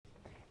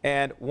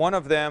And one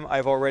of them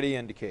I've already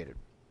indicated.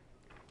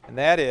 And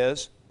that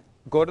is,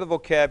 go to the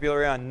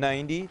vocabulary on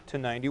 90 to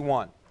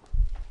 91.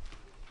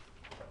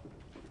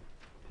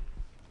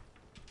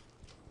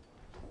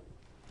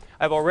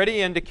 I've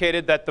already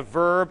indicated that the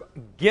verb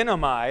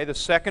ginomai, the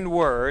second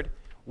word,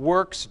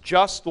 works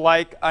just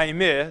like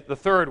aimi, the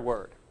third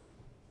word.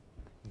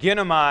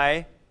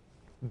 Ginomai,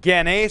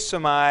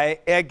 genesamai,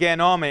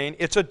 egenomein,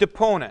 it's a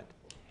deponent.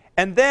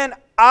 And then,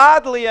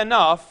 oddly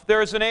enough,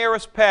 there's an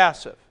aorist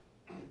passive.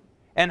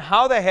 And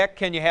how the heck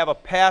can you have a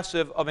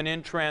passive of an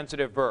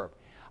intransitive verb?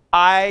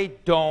 I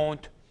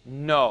don't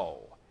know.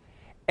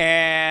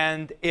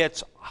 And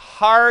it's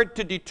hard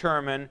to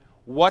determine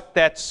what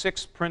that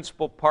sixth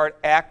principal part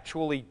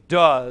actually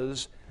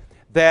does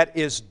that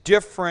is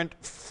different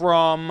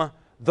from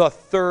the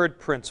third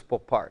principal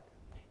part.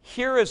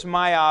 Here is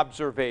my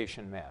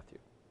observation, Matthew.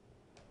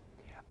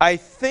 I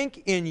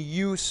think in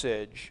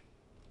usage,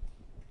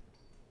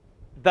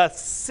 the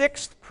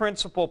sixth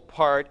principal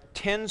part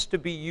tends to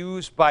be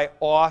used by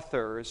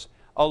authors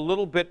a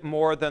little bit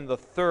more than the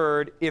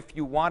third if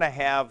you want to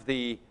have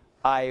the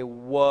I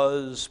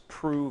was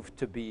proved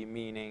to be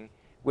meaning,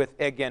 with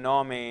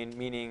egenomein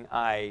meaning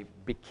I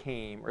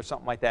became or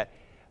something like that.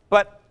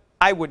 But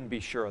I wouldn't be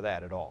sure of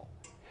that at all.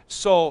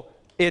 So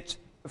it's,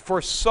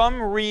 for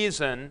some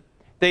reason,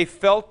 they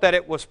felt that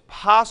it was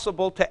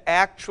possible to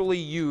actually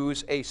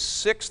use a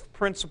sixth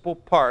principal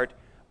part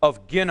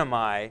of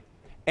ginomai,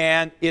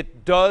 and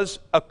it does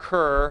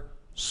occur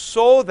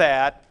so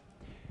that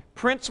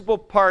principal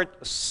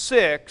part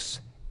 6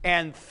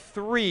 and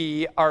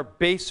 3 are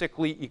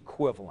basically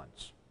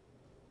equivalents.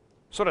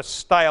 Sort of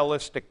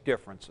stylistic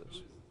differences. Who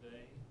is they? You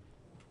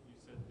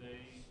said they.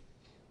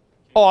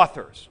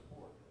 Authors.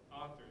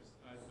 Authors.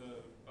 The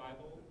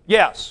Bible?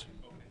 Yes.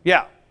 Okay.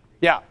 Yeah.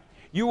 Yeah.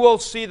 You will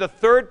see the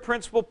third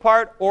principal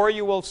part or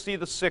you will see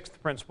the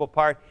sixth principal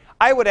part.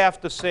 I would have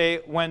to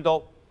say,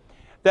 Wendell,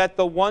 that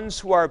the ones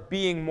who are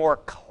being more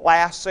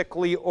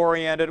classically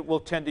oriented will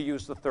tend to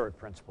use the third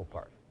principal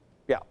part.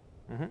 Yeah.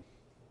 Mm-hmm.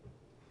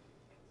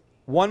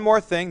 One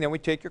more thing, then we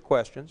take your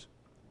questions.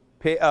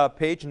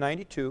 Page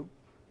 92.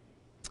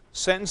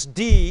 Sentence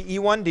D,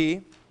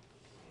 E1D.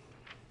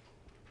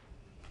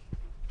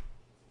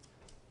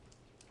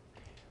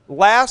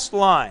 Last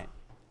line.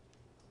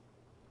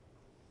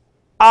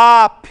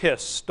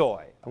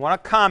 Apistoi. I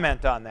want to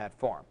comment on that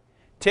form.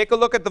 Take a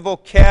look at the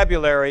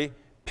vocabulary.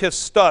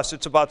 Pistos.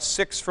 It's about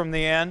 6 from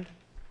the end.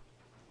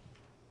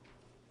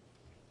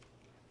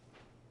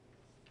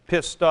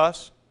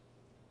 Pistos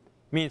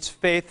means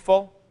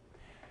faithful.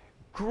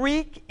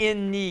 Greek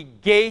in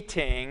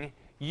negating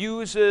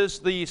uses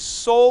the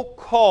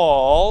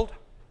so-called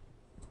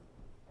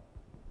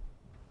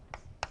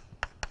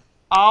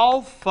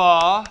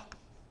alpha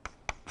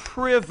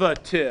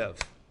privative.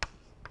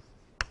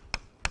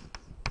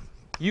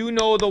 You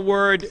know the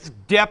word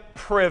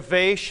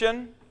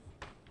deprivation.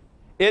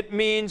 It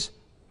means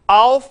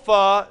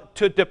alpha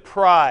to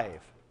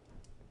deprive.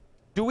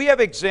 Do we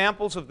have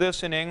examples of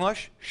this in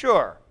English?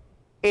 Sure.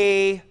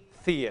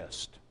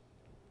 Atheist,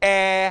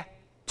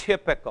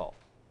 atypical,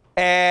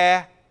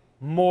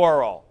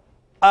 amoral,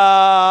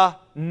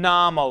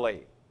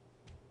 anomaly,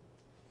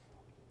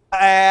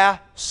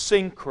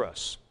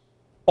 asynchronous.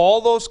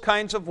 All those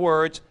kinds of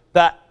words,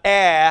 the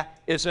a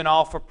is an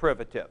alpha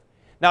privative.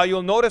 Now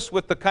you'll notice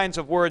with the kinds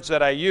of words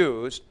that I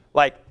used,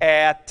 like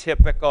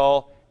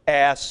atypical,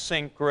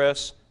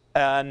 asynchronous,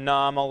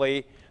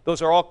 anomaly,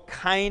 those are all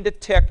kind of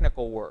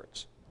technical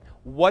words.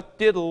 What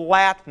did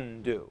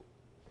Latin do?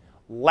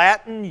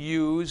 Latin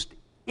used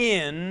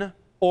in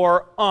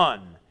or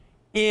un,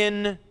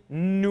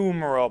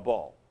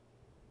 innumerable,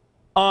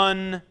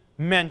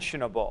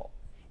 unmentionable,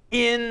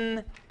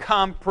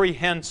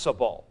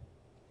 incomprehensible,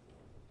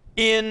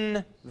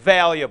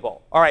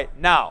 invaluable. All right,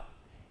 now,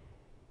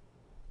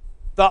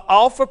 the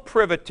alpha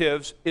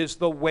privatives is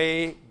the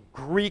way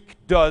Greek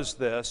does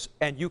this,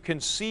 and you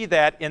can see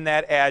that in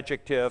that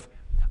adjective.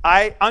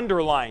 I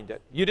underlined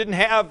it. You didn't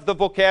have the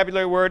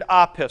vocabulary word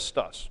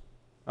apistos,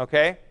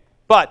 okay?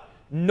 But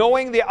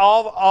knowing the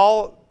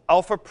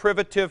alpha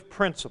privative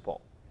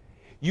principle,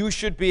 you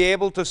should be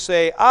able to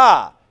say,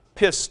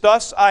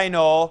 pistos I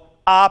know,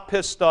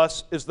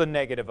 apistos is the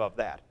negative of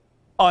that.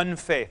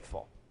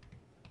 Unfaithful.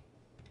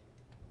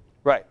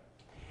 Right.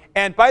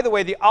 And by the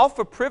way, the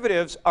alpha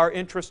privatives are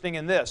interesting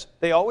in this.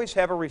 They always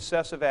have a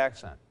recessive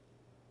accent.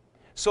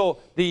 So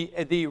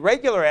the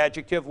regular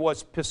adjective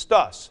was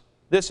pistos.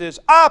 This is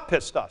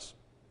apistos.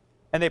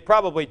 And they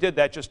probably did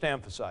that just to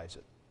emphasize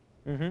it.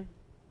 Mm-hmm.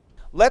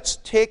 Let's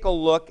take a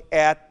look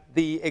at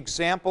the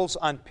examples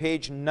on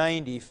page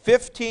 90,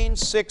 15,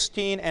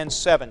 16, and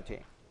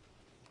 17.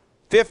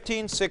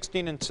 15,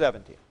 16, and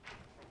 17.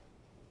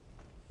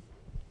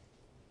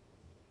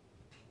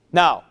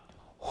 Now,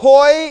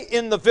 Hoi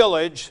in the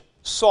village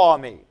saw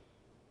me.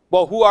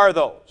 Well, who are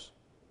those?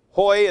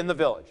 Hoi in the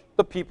village.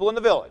 The people in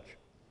the village.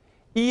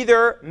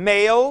 Either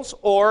males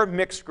or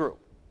mixed group.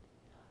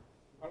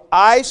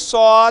 I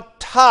saw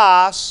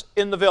Tas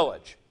in the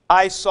village.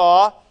 I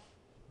saw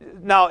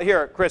Now,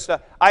 here,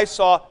 Krista, I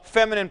saw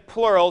feminine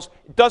plurals.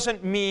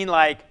 Doesn't mean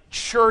like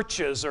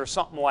churches or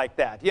something like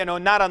that. You know,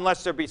 not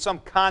unless there be some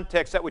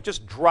context that would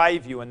just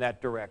drive you in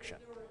that direction.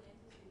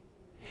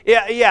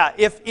 Yeah,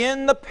 if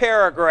in the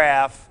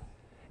paragraph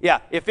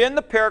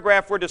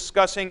we're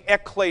discussing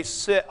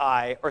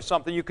ecclesiae or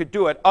something, you could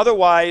do it.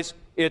 Otherwise,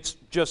 it's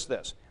just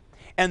this.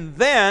 And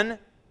then,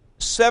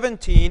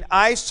 17,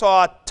 I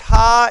saw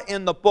ta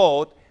in the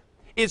boat.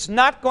 It's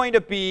not going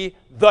to be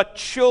the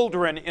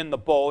children in the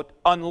boat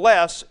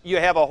unless you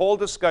have a whole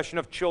discussion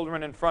of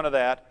children in front of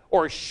that,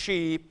 or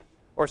sheep,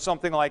 or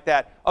something like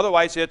that.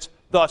 Otherwise, it's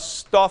the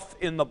stuff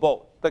in the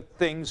boat, the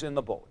things in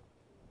the boat.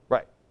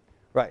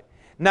 Right.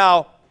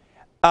 Now,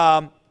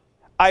 I'm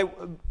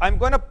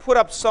going to put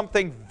up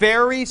something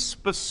very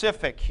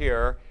specific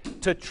here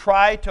to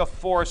try to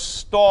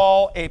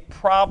forestall a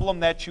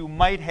problem that you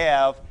might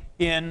have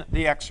in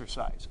the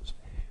exercises.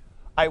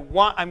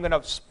 I'm going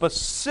to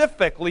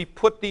specifically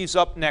put these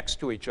up next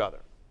to each other.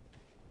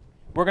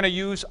 We're going to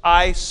use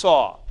I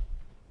saw.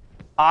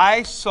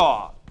 I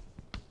saw.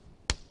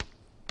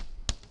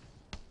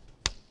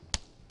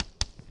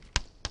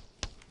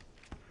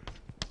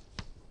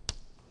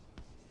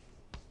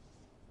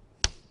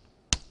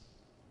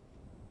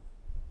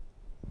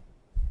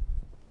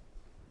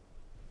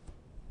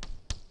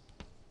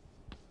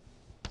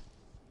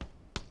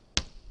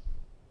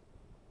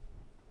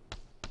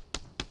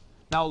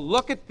 Now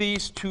look at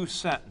these two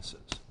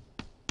sentences.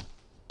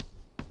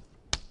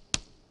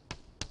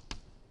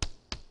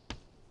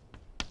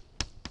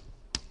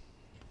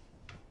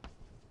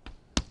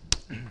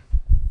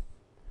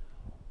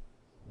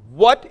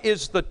 What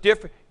is the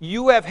difference?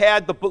 You have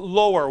had the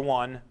lower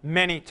one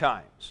many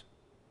times.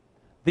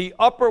 The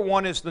upper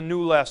one is the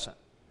new lesson.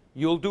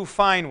 You'll do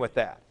fine with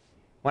that.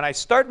 When I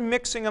start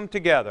mixing them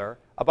together,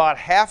 about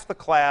half the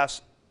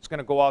class is going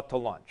to go out to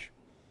lunch.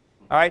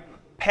 All right?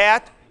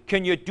 Pat,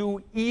 can you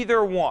do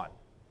either one?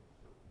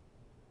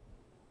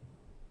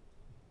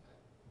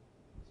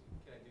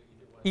 Can I do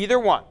either one? Either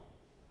one.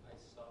 I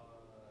saw.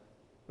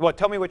 Well,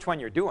 tell me which one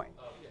you're doing.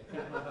 Oh, yeah.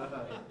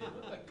 They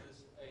look like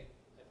this. I think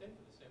they're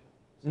the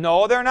same.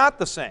 No, they're not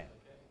the same.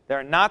 Okay.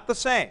 They're not the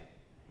same.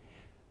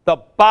 The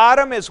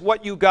bottom is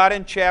what you got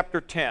in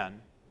chapter 10.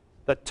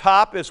 The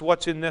top is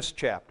what's in this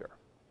chapter.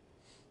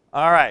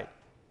 All right.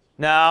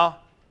 Now,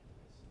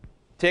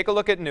 take a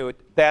look at Newt.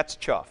 That's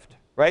chuffed.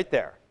 Right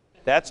there.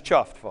 That's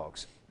chuffed,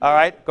 folks. All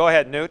right. Go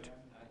ahead, Newt.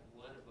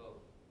 One or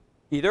both.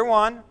 Either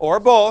one or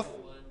both.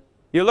 One,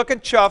 You're looking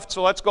chuffed,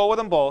 so let's go with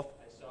them both.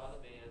 I saw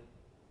the man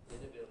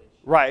in the village.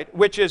 Right.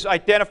 Which is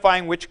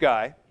identifying which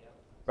guy. Yep.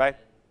 Right.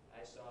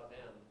 And I saw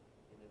them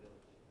in the village.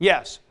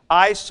 Yes.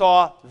 I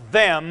saw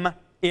them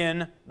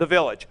in the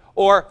village.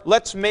 Or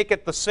let's make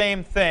it the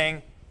same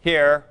thing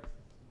here.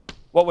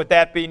 What would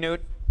that be,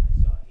 Newt?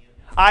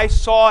 I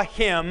saw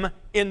him. I saw him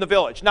in the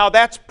village. Now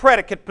that's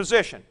predicate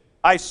position.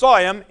 I saw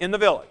him in the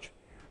village.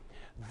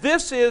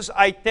 This is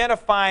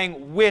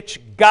identifying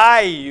which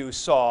guy you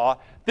saw.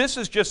 This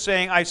is just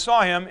saying, I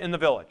saw him in the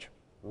village.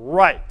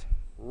 Right.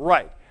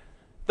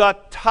 The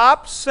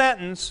top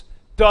sentence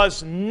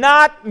does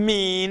not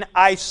mean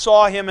I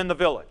saw him in the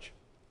village.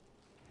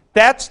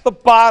 That's the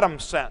bottom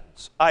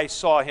sentence, I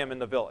saw him in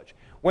the village.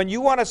 When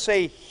you want to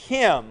say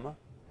him,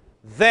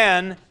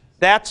 then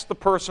that's the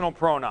personal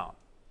pronoun.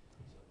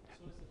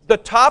 The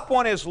top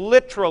one is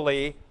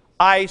literally,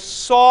 I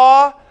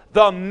saw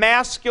the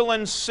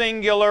masculine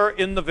singular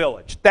in the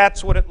village.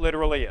 That's what it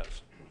literally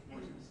is.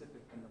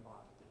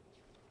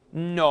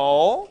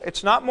 No,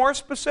 it's not more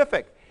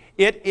specific.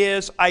 It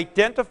is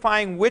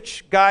identifying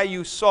which guy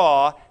you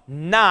saw,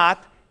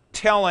 not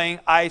telling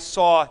I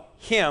saw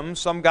him,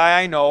 some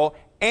guy I know,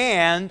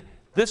 and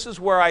this is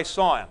where I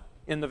saw him,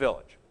 in the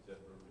village.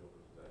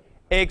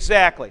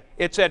 Exactly.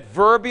 It's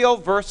adverbial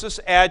versus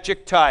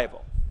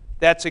adjectival.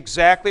 That's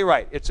exactly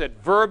right. It's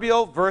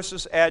adverbial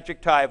versus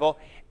adjectival.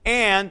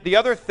 And the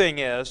other thing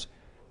is,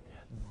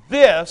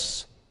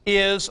 this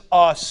is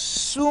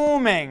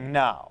assuming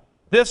now.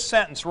 This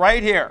sentence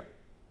right here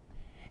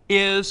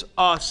is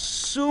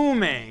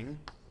assuming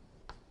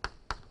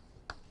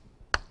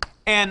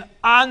an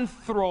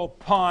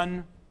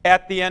anthropon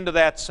at the end of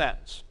that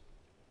sentence.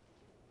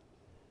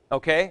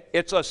 Okay?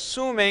 It's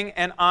assuming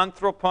an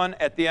anthropon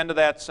at the end of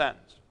that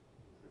sentence.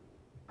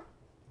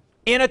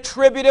 In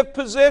attributive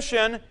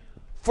position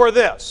for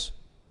this.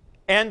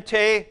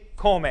 Ente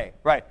come.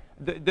 Right.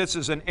 This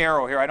is an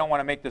arrow here. I don't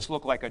want to make this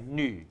look like a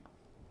ni.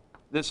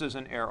 This is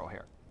an arrow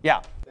here.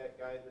 Yeah. That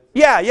guy that's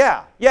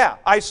Yeah.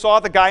 I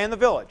saw the guy in the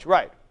village.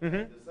 Right. Mm-hmm.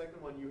 the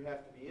second one, you have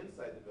to be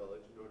inside the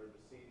village in order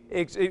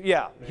to see.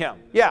 Yeah, him.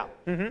 Yeah.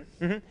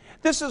 Mm-hmm.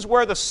 This is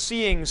where the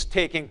seeing's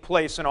taking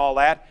place and all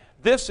that.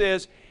 This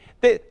is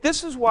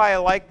why I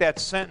like that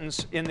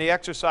sentence in the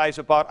exercise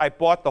about I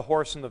bought the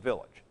horse in the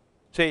village.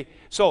 See,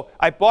 so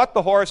I bought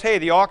the horse, hey,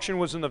 the auction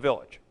was in the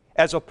village.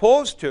 As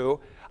opposed to,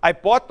 I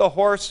bought the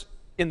horse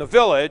in the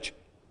village,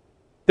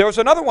 there was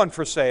another one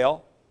for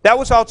sale, that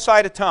was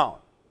outside of town.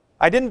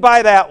 I didn't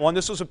buy that one,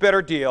 this was a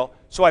better deal,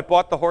 so I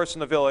bought the horse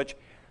in the village.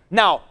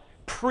 Now,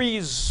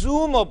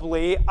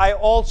 presumably I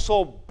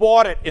also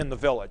bought it in the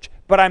village,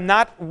 but I'm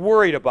not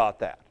worried about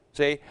that.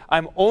 See,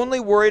 I'm only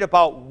worried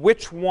about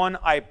which one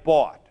I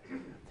bought.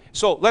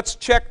 So let's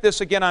check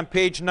this again on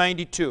page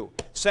 92,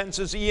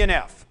 sentences E and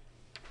F.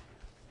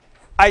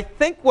 I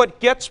think what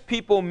gets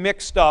people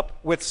mixed up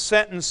with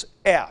sentence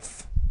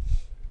F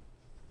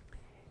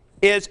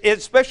is,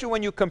 especially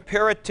when you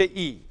compare it to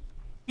E.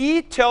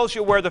 E tells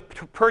you where the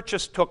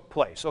purchase took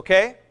place,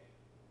 okay?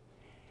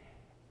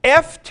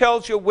 F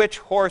tells you which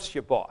horse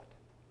you bought.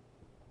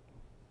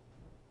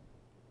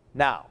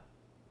 Now,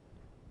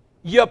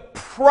 you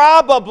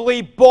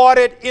probably bought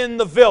it in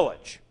the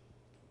village,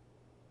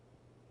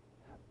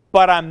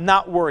 but I'm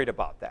not worried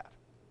about that.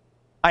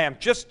 I am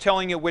just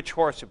telling you which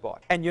horse you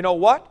bought. And you know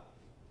what?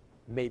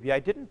 Maybe I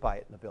didn't buy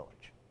it in the village.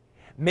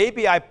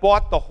 Maybe I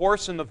bought the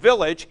horse in the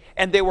village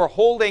and they were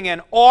holding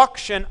an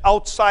auction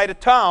outside of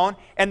town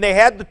and they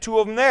had the two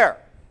of them there.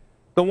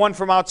 The one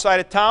from outside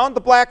of town,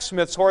 the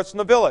blacksmith's horse in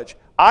the village.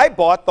 I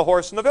bought the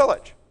horse in the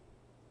village.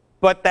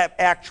 But that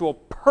actual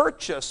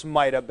purchase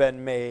might have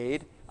been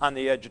made on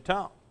the edge of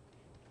town.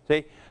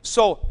 See?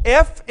 So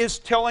F is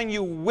telling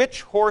you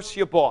which horse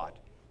you bought.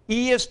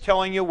 E is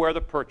telling you where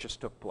the purchase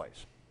took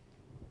place.